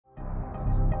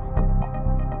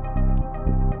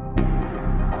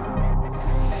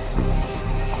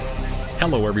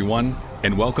Hello everyone,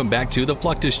 and welcome back to the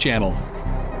Fluctus Channel.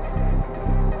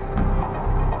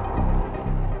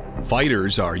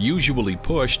 Fighters are usually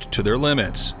pushed to their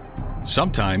limits,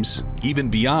 sometimes even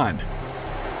beyond.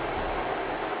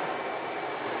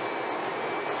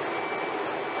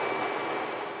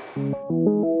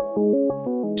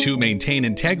 To maintain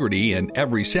integrity in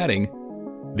every setting,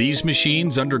 these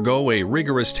machines undergo a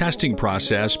rigorous testing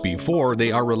process before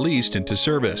they are released into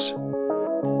service.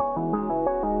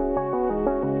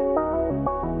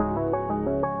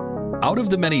 Out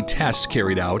of the many tests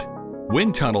carried out,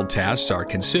 wind tunnel tests are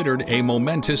considered a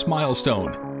momentous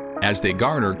milestone, as they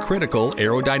garner critical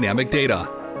aerodynamic data.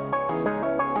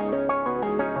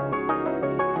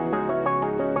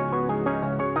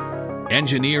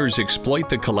 Engineers exploit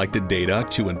the collected data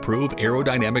to improve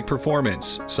aerodynamic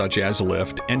performance, such as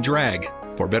lift and drag,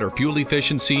 for better fuel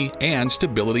efficiency and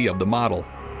stability of the model.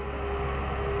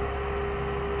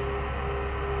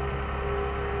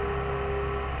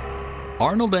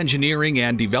 Arnold Engineering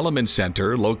and Development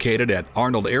Center, located at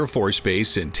Arnold Air Force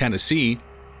Base in Tennessee,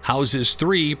 houses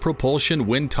 3 propulsion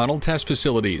wind tunnel test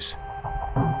facilities.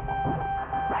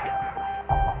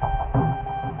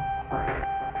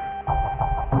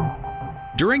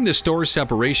 During the store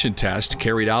separation test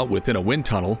carried out within a wind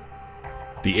tunnel,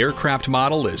 the aircraft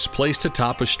model is placed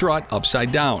atop a strut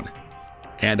upside down,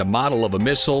 and a model of a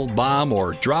missile, bomb,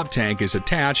 or drop tank is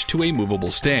attached to a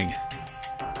movable sting.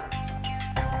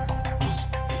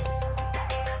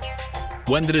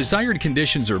 When the desired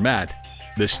conditions are met,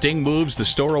 the sting moves the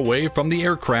store away from the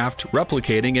aircraft,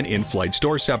 replicating an in-flight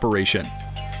store separation.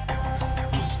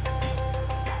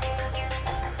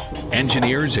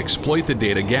 Engineers exploit the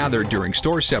data gathered during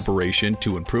store separation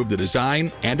to improve the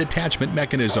design and attachment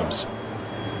mechanisms.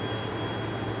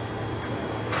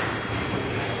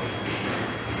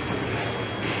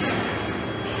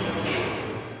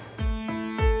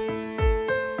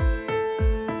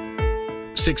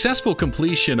 Successful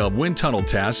completion of wind tunnel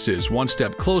tests is one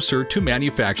step closer to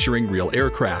manufacturing real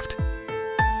aircraft.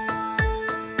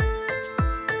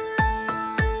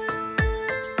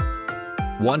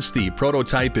 Once the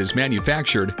prototype is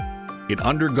manufactured, it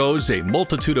undergoes a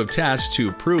multitude of tests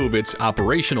to prove its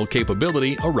operational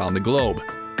capability around the globe.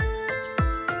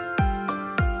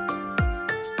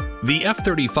 The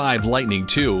F-35 Lightning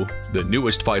II, the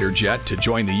newest fighter jet to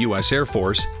join the U.S. Air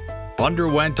Force,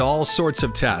 underwent all sorts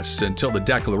of tests until the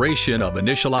declaration of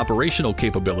initial operational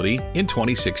capability in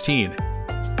 2016.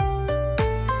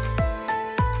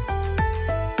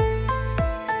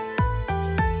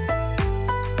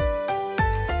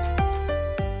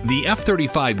 The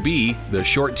F-35B, the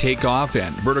short takeoff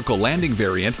and vertical landing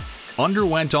variant,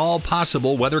 underwent all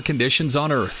possible weather conditions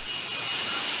on Earth.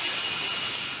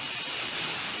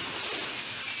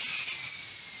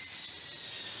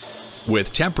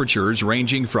 With temperatures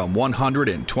ranging from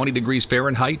 120 degrees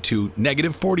Fahrenheit to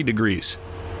 -40 degrees.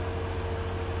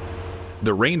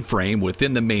 The rain frame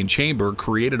within the main chamber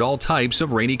created all types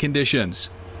of rainy conditions,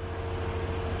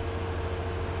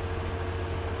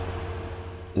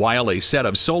 while a set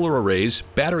of solar arrays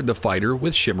battered the fighter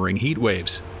with shimmering heat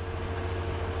waves.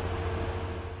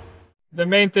 The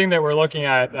main thing that we're looking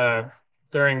at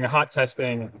during the hot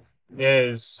testing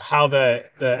is how the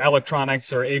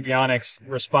electronics or avionics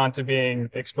respond to being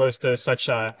exposed to such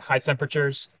high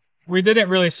temperatures. We didn't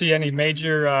really see any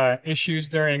major issues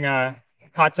during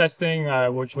hot testing,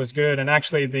 which was good. And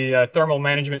actually the thermal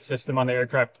management system on the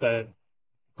aircraft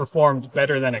performed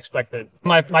better than expected.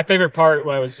 My favorite part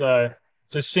was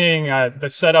just seeing the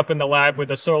setup in the lab with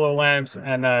the solar lamps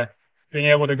and being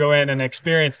able to go in and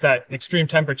experience that extreme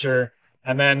temperature,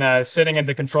 and then sitting in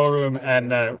the control room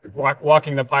and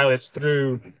walking the pilots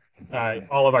through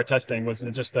all of our testing was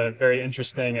just a very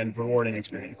interesting and rewarding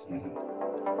experience.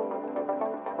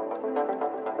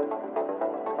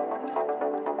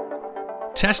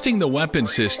 Testing the weapon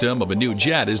system of a new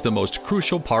jet is the most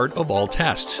crucial part of all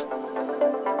tests.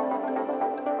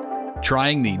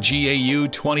 Trying the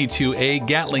GAU-22A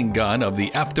Gatling gun of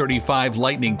the F-35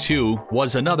 Lightning II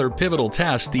was another pivotal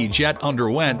test the jet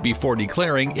underwent before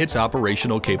declaring its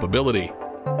operational capability.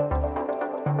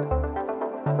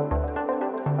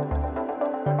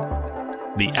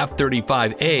 The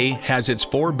F-35A has its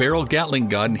 4-barrel Gatling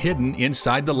gun hidden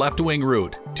inside the left wing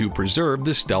root to preserve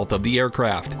the stealth of the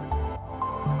aircraft.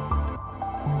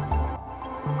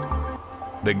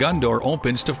 The gun door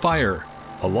opens to fire,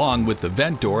 along with the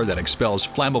vent door that expels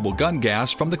flammable gun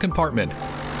gas from the compartment.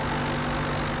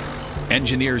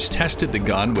 Engineers tested the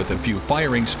gun with a few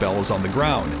firing spells on the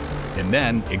ground, and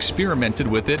then experimented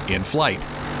with it in flight.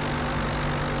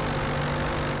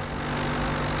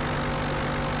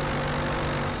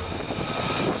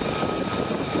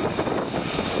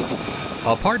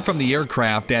 Apart from the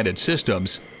aircraft and its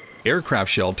systems, aircraft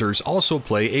shelters also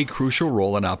play a crucial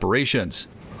role in operations.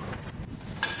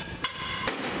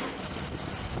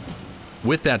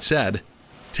 With that said,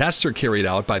 tests are carried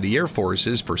out by the Air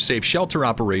Forces for safe shelter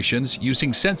operations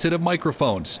using sensitive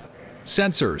microphones,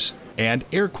 sensors, and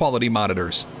air quality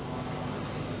monitors.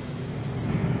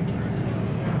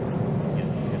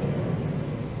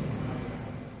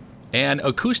 An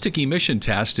acoustic emission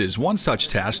test is one such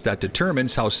test that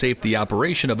determines how safe the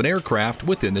operation of an aircraft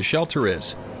within the shelter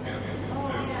is.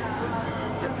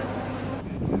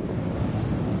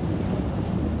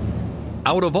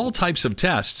 Out of all types of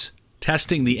tests,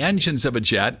 testing the engines of a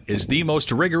jet is the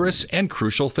most rigorous and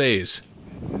crucial phase.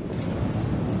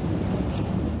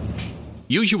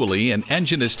 Usually, an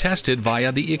engine is tested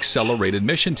via the accelerated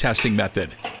mission testing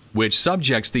method, which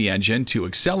subjects the engine to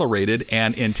accelerated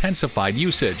and intensified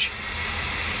usage.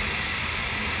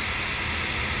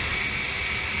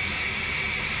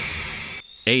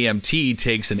 AMT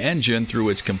takes an engine through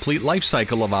its complete life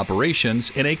cycle of operations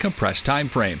in a compressed time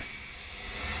frame.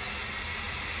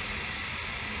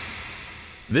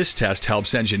 This test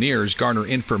helps engineers garner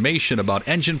information about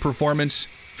engine performance,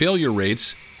 failure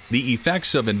rates, the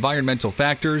effects of environmental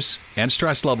factors, and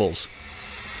stress levels.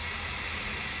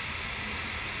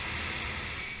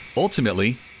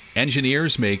 Ultimately,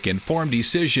 engineers make informed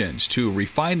decisions to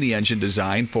refine the engine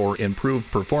design for improved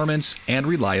performance and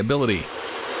reliability.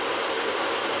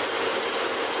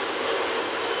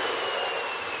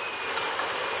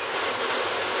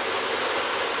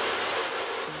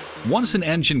 Once an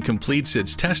engine completes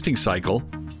its testing cycle,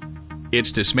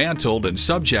 it's dismantled and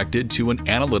subjected to an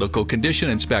analytical condition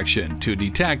inspection to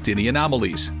detect any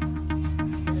anomalies.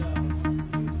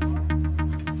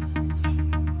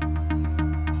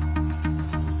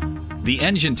 The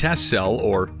engine test cell,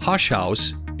 or hush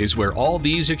house, is where all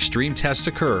these extreme tests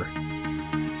occur.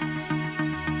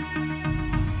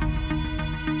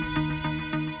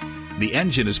 The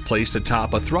engine is placed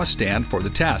atop a thrust stand for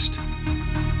the test.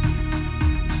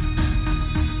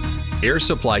 Air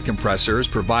supply compressors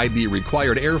provide the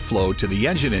required airflow to the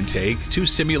engine intake to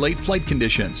simulate flight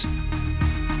conditions.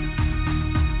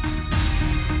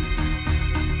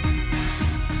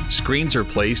 Screens are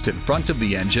placed in front of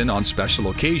the engine on special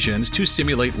occasions to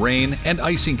simulate rain and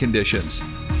icing conditions.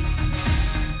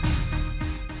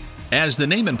 As the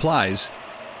name implies,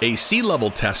 a sea level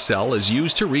test cell is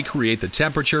used to recreate the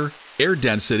temperature, air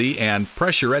density, and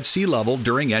pressure at sea level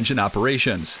during engine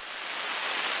operations.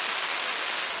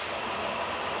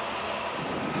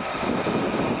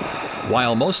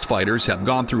 While most fighters have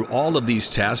gone through all of these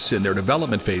tests in their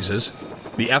development phases,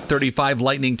 the F-35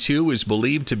 Lightning II is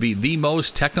believed to be the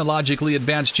most technologically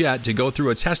advanced jet to go through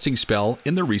a testing spell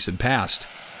in the recent past.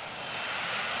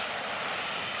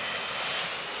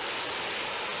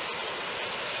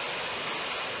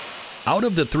 Out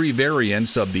of the three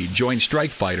variants of the Joint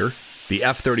Strike Fighter, the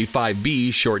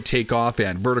F-35B short takeoff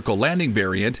and vertical landing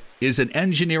variant is an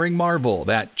engineering marvel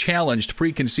that challenged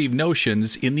preconceived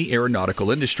notions in the aeronautical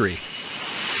industry.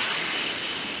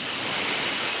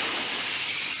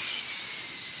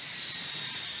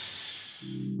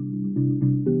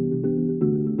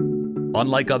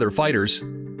 Unlike other fighters,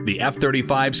 the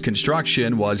F-35's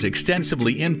construction was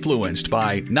extensively influenced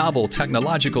by novel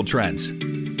technological trends.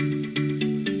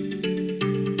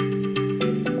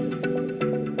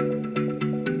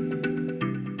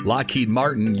 Lockheed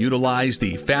Martin utilized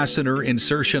the Fastener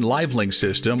Insertion Live-Link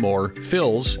System, or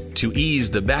FILS, to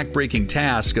ease the backbreaking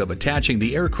task of attaching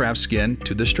the aircraft skin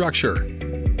to the structure.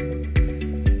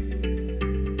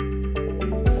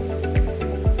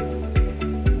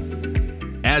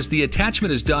 As the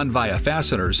attachment is done via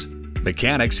fasteners,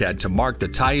 mechanics had to mark the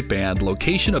type and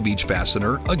location of each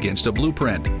fastener against a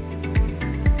blueprint.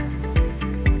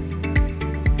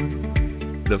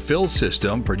 The FILS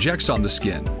system projects on the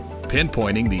skin,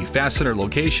 pinpointing the fastener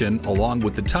location along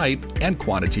with the type and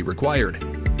quantity required.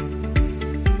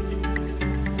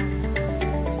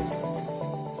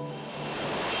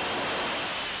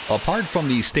 Apart from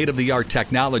the state-of-the-art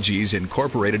technologies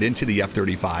incorporated into the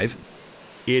F-35,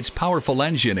 its powerful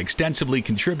engine extensively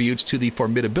contributes to the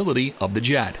formidability of the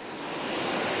jet.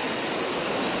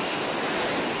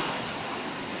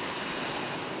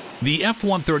 The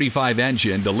F-135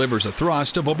 engine delivers a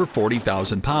thrust of over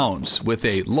 40,000 pounds with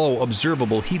a low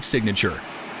observable heat signature.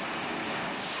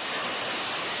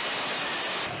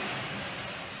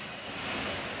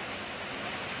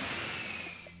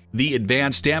 The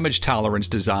advanced damage tolerance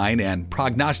design and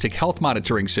prognostic health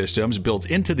monitoring systems built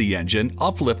into the engine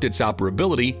uplift its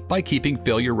operability by keeping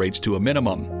failure rates to a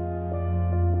minimum.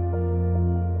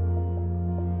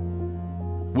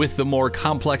 With the more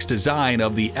complex design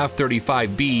of the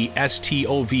F-35B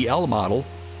STOVL model,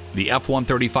 the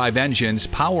F-135 engines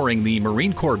powering the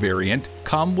Marine Corps variant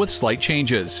come with slight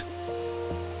changes.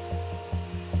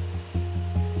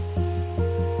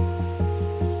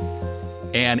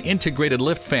 An integrated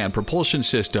lift fan propulsion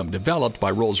system developed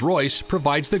by Rolls-Royce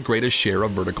provides the greatest share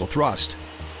of vertical thrust.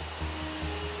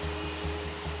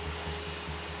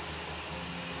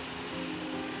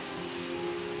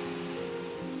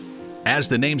 As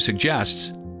the name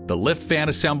suggests, the lift fan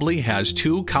assembly has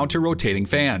two counter-rotating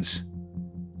fans.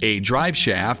 A drive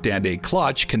shaft and a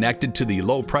clutch connected to the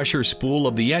low-pressure spool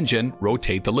of the engine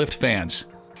rotate the lift fans.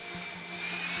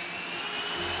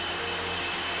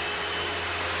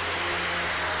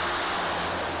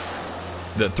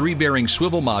 The three-bearing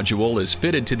swivel module is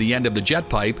fitted to the end of the jet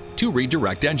pipe to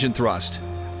redirect engine thrust.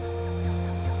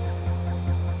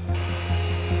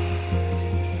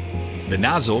 The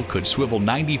nozzle could swivel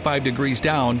 95 degrees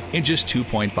down in just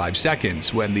 2.5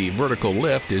 seconds when the vertical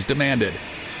lift is demanded.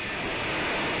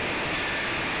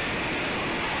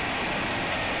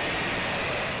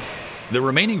 The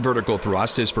remaining vertical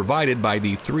thrust is provided by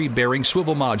the three-bearing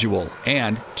swivel module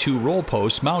and two roll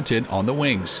posts mounted on the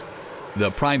wings.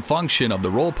 The prime function of the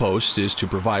roll posts is to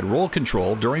provide roll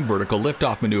control during vertical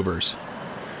liftoff maneuvers.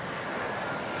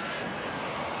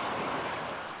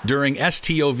 During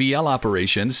STOVL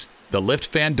operations, the lift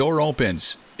fan door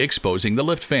opens, exposing the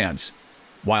lift fans,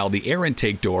 while the air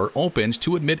intake door opens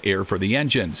to admit air for the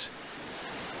engines.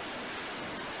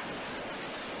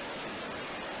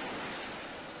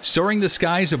 Soaring the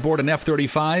skies aboard an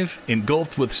F-35,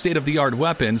 engulfed with state-of-the-art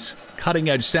weapons,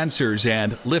 cutting-edge sensors,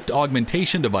 and lift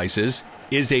augmentation devices,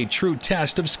 is a true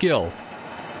test of skill.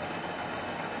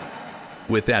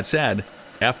 With that said,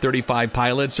 F-35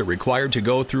 pilots are required to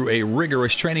go through a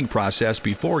rigorous training process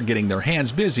before getting their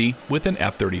hands busy with an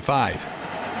F-35.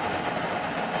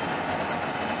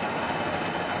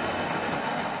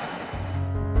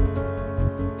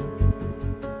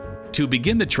 To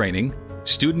begin the training,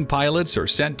 student pilots are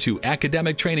sent to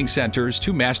academic training centers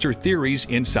to master theories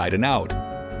inside and out.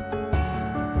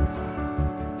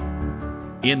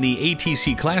 In the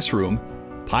ATC classroom,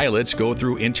 pilots go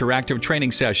through interactive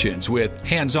training sessions with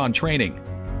hands-on training.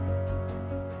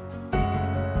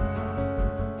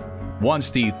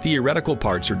 Once the theoretical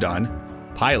parts are done,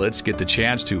 pilots get the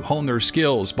chance to hone their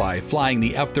skills by flying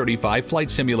the F-35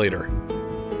 flight simulator.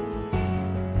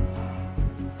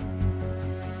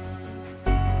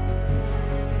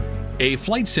 A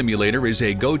flight simulator is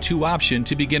a go-to option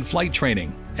to begin flight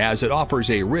training, as it offers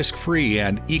a risk-free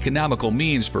and economical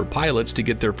means for pilots to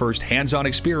get their first hands-on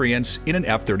experience in an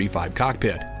F-35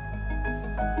 cockpit.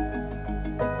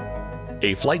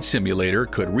 A flight simulator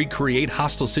could recreate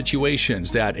hostile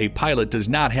situations that a pilot does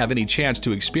not have any chance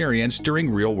to experience during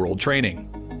real-world training.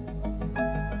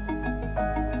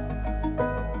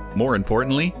 More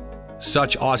importantly,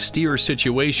 such austere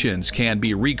situations can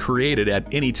be recreated at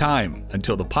any time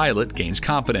until the pilot gains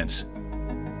confidence.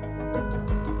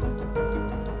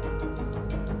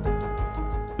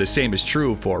 The same is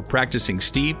true for practicing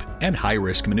steep and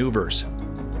high-risk maneuvers.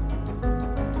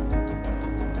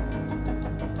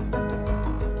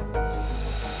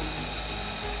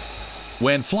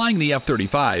 When flying the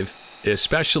F-35,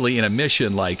 especially in a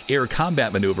mission like air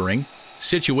combat maneuvering,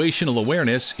 situational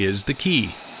awareness is the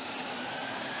key.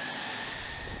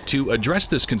 To address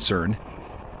this concern,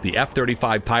 the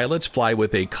F-35 pilots fly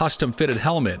with a custom-fitted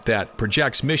helmet that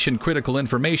projects mission-critical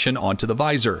information onto the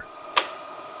visor.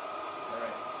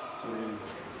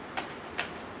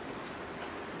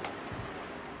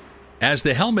 As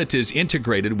the helmet is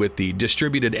integrated with the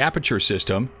distributed aperture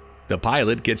system, the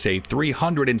pilot gets a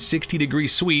 360-degree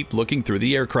sweep looking through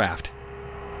the aircraft.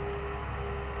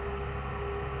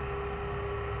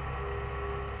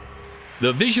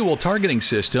 The visual targeting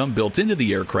system built into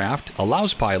the aircraft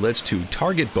allows pilots to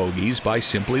target bogies by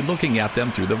simply looking at them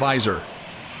through the visor.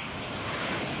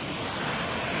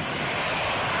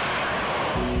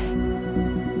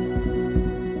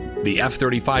 The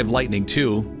F-35 Lightning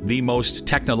II, the most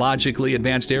technologically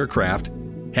advanced aircraft,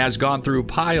 has gone through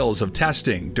piles of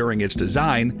testing during its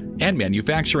design and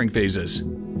manufacturing phases.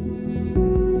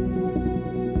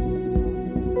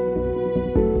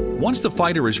 Once the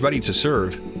fighter is ready to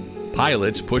serve,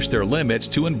 pilots push their limits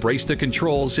to embrace the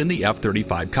controls in the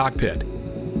F-35 cockpit.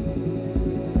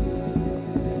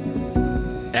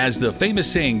 As the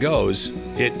famous saying goes,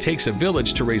 it takes a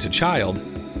village to raise a child.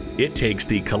 It takes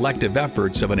the collective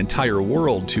efforts of an entire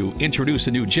world to introduce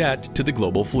a new jet to the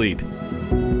global fleet.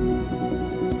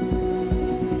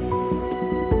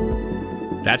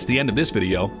 That's the end of this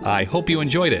video. I hope you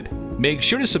enjoyed it. Make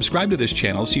sure to subscribe to this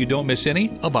channel so you don't miss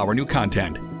any of our new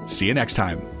content. See you next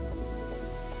time.